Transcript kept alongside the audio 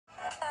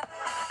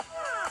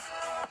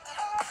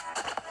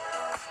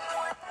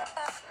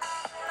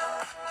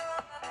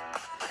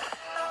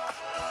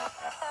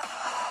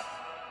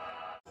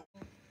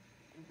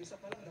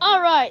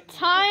right,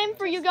 time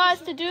for you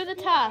guys to do the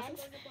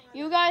tasks.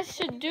 You guys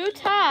should do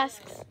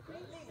tasks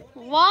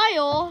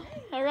while,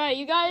 all right,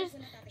 you guys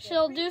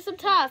shall do some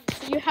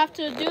tasks. You have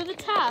to do the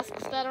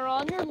tasks that are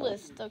on your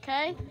list,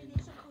 okay?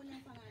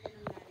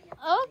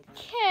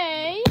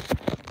 Okay.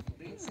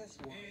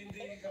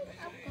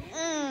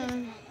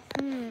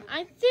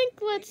 I think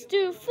let's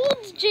do fold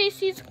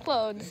JC's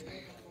clothes.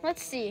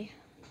 Let's see.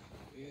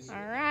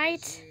 All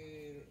right.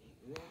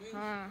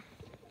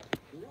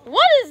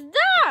 What is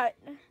that?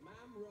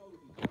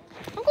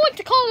 I'm going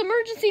to call an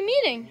emergency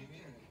meeting.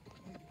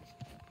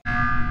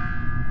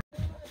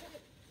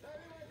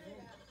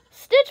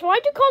 Stitch,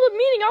 why'd you call the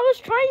meeting? I was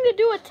trying to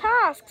do a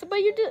task, but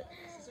you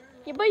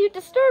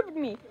disturbed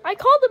me. I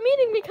called the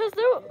meeting because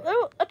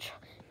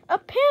a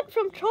pant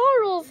from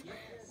Charles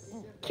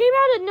came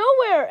out of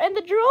nowhere and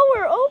the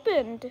drawer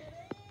opened. It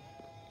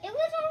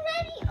was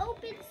already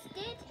open,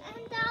 Stitch,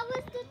 and that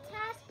was the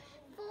task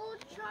for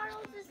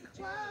Charles's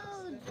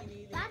clothes.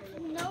 That's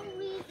no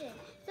reason.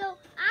 So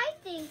I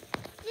think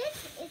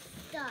Stitch is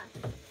stuck.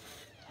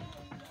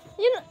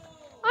 You know,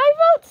 I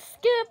vote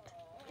skip.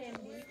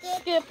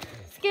 Skip.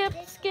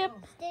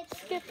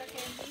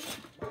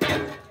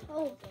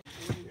 Oh.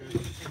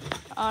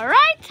 All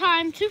right,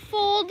 time to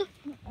fold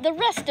the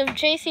rest of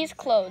JC's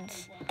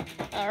clothes.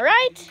 All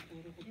right,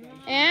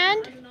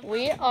 and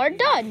we are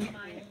done.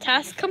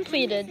 Task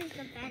completed.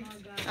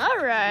 All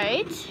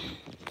right.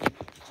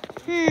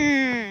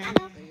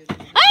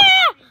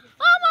 Ah!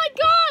 Oh my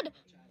God!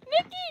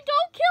 Mickey,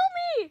 don't kill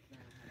me!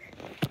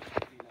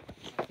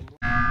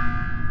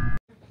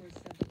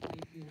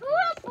 Who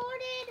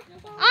reported?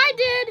 I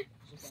did.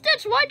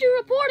 Stitch, why'd you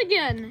report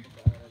again?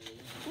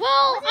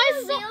 Well,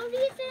 I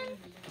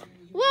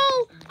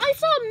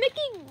saw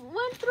Mickey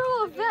went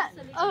through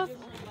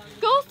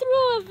go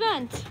through a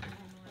vent.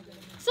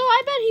 So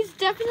I bet he's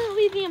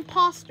definitely the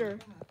imposter.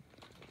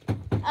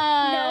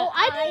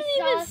 I didn't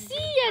even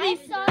see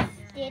anything. I saw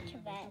Stitch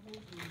vent.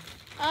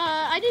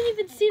 I didn't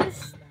even see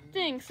this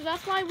thing, so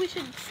that's why we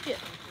should skip.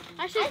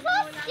 I saw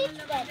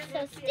Stitch vent,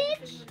 so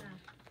Stitch.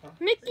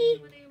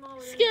 Mickey,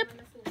 skip.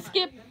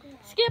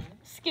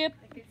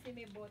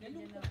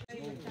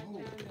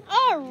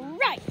 All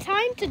right,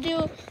 time to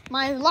do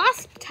my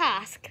last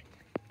task.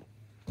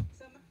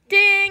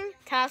 Ding,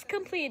 task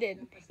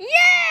completed.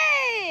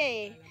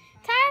 Yay!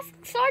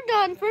 Tasks are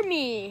done for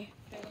me.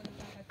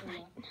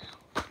 Right now.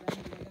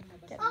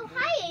 Oh,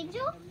 hi,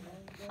 Angel.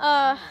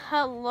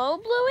 Hello,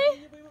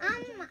 Bluey?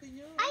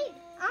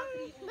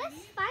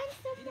 Let's find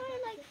somewhere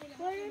like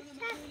where there's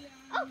tasks.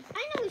 Oh, I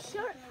know a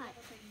shortcut.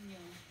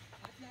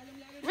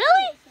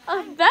 Really?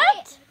 A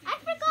vent? I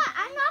forgot,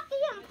 I'm not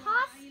the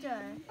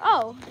imposter.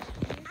 Oh,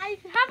 I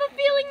have a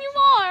feeling you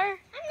are.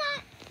 I'm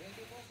not.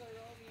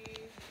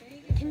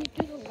 Can you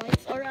do the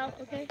lights are out,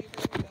 okay?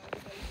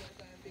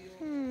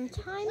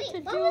 Time Wait, to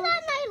what do... was on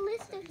my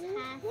list of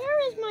tasks? Where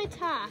is my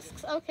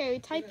tasks? Okay, we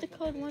type the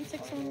code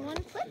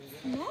 1611. Put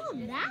small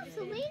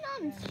Vaseline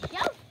on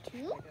shelf 2?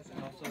 What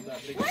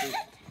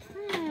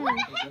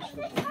the heck is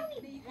this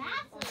telling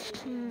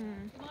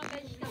Vaseline?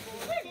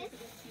 Where it is?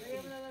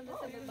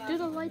 Do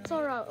the lights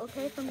are out,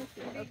 okay? For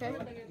Mickey, okay?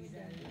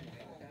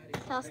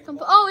 Task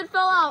complete. Oh, it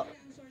fell out.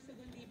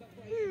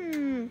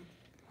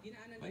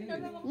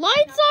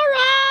 Lights are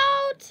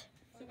out!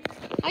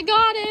 I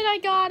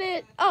got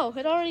it. Oh,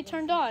 it already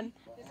turned on.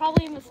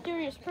 Probably a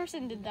mysterious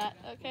person did that,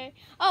 okay?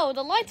 Oh,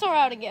 the lights are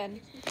out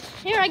again.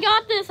 Here, I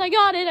got this. I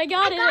got it.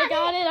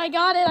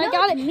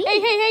 Me.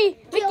 Hey,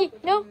 Mickey,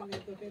 no.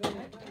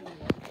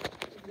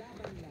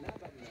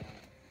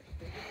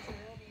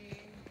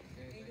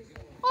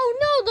 Oh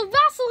no, the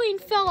Vaseline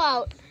fell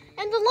out.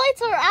 And the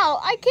lights are out.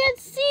 I can't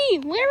see.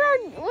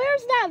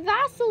 Where's that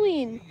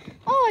Vaseline?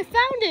 Oh, I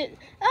found it.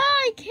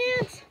 I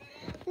can't.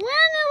 When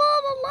will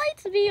all the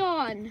lights be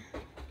on?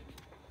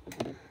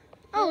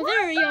 Oh,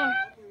 there we are.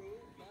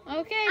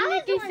 Okay,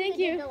 Mickey, thank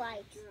you.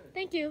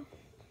 Thank you.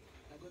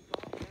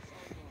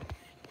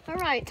 All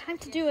right, time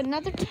to do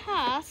another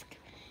task,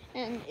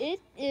 and it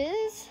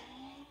is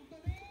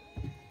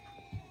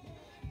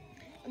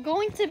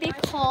going to be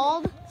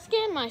called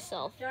Scan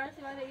Myself.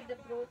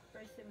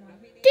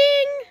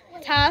 Ding!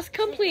 Task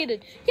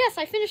completed. Yes,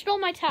 I finished all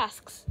my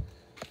tasks.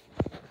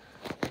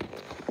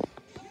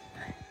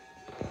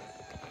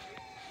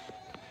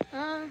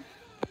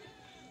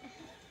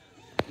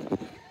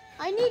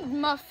 I need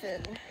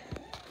muffin.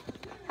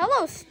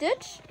 Hello,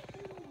 Stitch.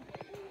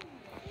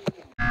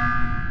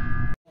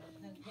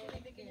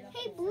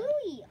 Hey,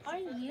 Bluey, are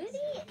you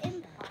the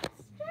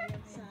imposter?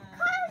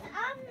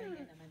 Cause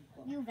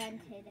you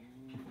vented.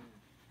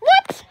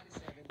 What?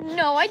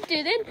 No, I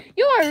didn't.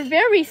 You are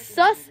very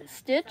sus,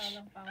 Stitch.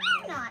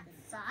 I'm not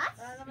sus.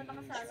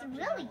 It's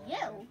really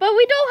you. But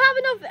we don't have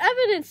enough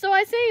evidence, so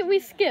I say we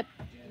skip.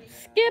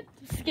 Skip.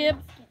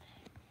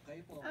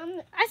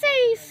 I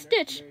say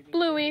Stitch,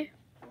 Bluey.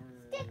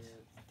 Stitch.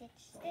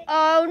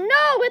 Oh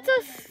no, it's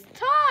a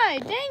tie.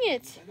 Dang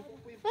it.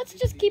 Let's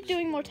just keep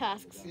doing more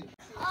tasks.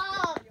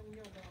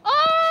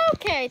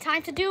 Okay,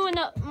 time to do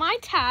my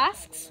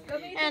tasks,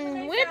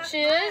 and which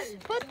is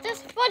put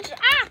this fudge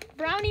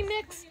brownie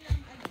mix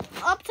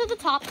up to the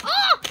top.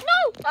 Ah,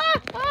 no!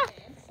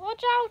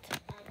 Watch out.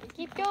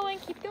 Keep going,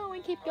 keep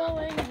going, keep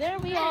going. There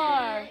we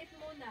are.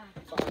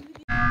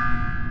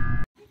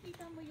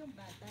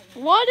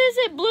 What is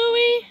it,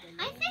 Bluey?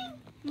 I think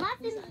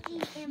Muffin's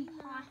the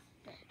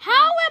imposter.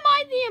 How am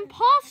I the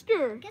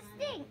imposter? Cause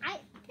thing, I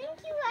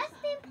think you was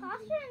the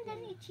imposter and then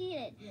he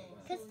cheated.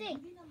 Cause thing,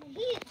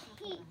 he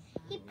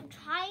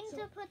trying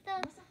to put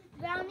the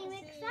brownie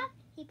mix up.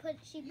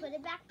 She put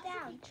it back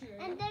down,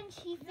 and then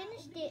she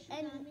finished it.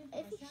 And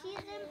if she's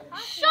an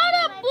imposter, Shut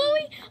up,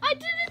 Bluey! I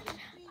didn't.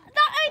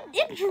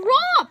 It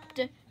dropped.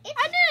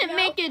 I didn't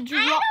make it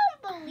drop. I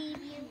don't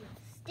believe you,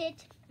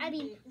 Stitch. I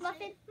mean,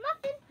 Muffin.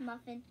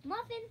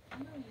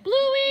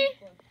 Bluey.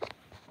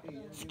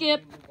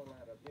 Skip.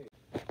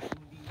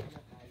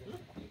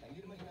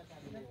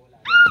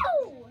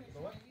 Ow!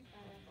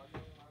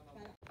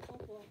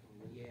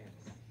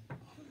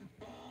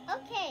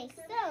 Okay,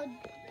 so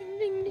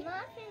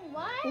Muffin,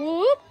 what?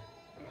 Whoop.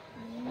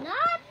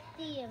 Not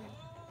the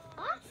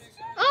imposter.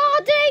 Oh,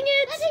 dang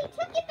it! But he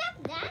took it back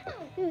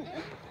down.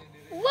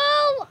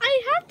 Well,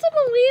 I have to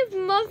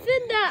believe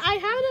Muffin that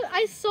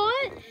I saw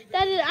it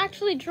that it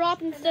actually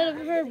dropped instead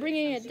of her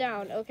bringing it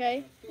down.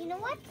 Okay. You know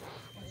what?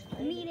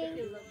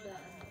 Meeting.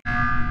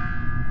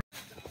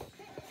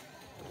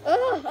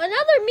 Ugh,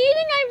 another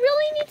meeting. I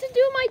really need to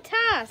do my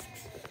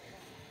tasks.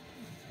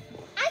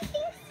 I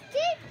think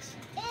Stitch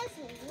is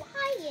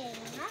lying.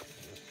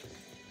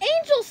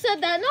 Angel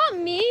said that, not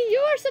me. You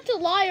are such a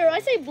liar. I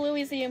say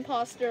Bluey's the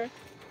imposter.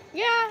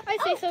 Yeah, I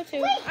say so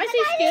too. Wait, I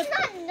say Skip.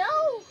 I did not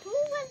know who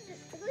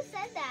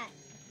said that.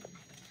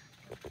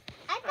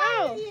 I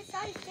thought you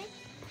sorry, Stitch.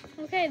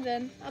 Okay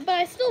then, but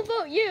I still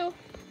vote you.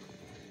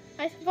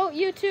 I vote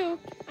you too.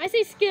 I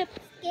say Skip.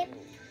 Skip.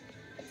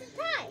 It's a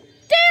tie.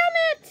 Damn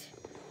it!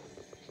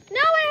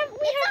 Now we have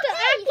to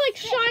act like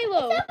Stitch.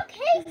 Shiloh. It's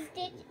okay,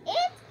 Stitch.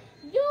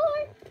 It's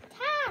your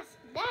task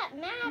that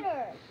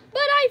matters. But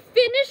I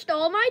finished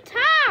all my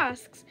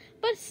tasks.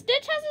 But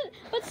Stitch hasn't.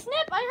 But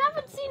Snip, I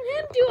haven't seen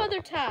him do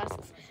other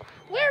tasks.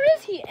 Where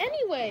is he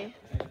anyway?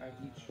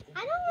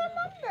 I don't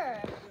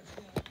remember.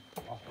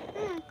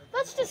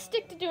 Let's just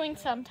stick to doing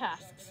some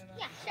tasks.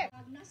 Yeah, sure.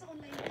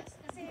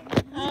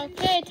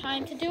 Okay,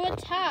 time to do a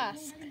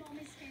task.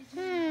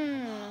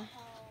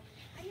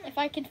 If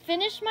I can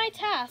finish my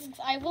tasks,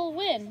 I will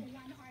win.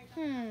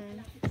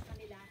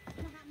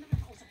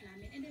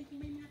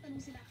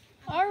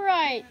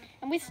 Alright,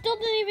 and we still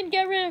didn't even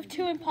get rid of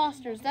 2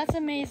 imposters. That's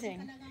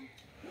amazing.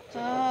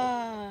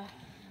 What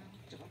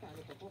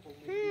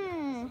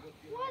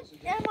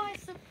am I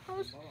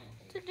supposed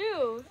to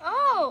do?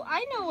 Oh,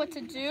 I know what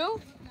to do.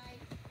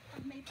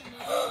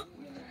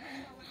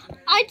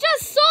 I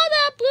just saw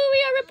that,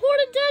 Bluey. I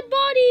reported dead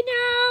body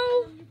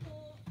now.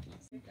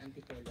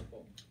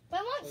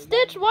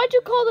 Stitch, why'd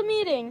you call the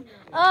meeting?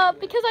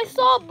 Because I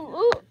saw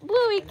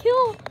Bluey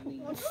kill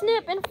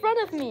Snip in front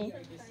of me.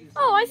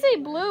 Oh, I say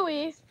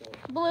Bluey.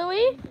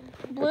 Bluey?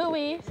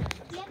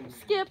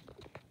 Skip.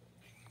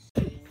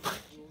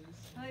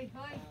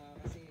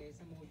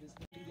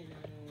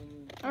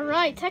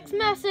 Alright, text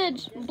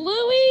message.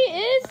 Bluey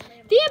is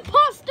the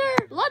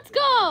imposter. Let's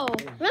go.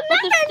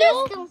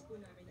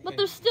 But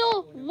there's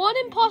still 1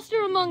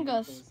 imposter among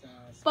us.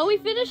 But we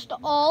finished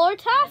all our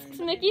tasks,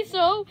 Mickey,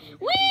 so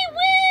we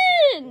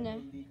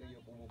win!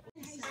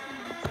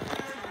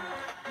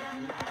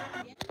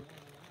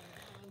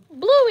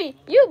 Bluey,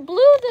 you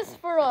blew this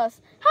for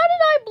us. How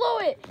did I blow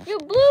it? You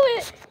blew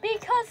it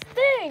because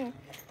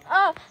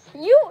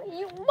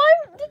why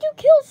did you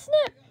kill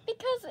Snip?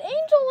 Because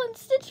Angel and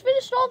Stitch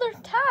finished all their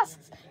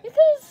tasks. You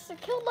could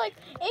have killed like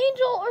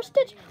Angel or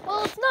Stitch.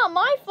 Well, it's not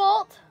my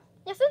fault.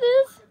 Yes, it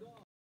is.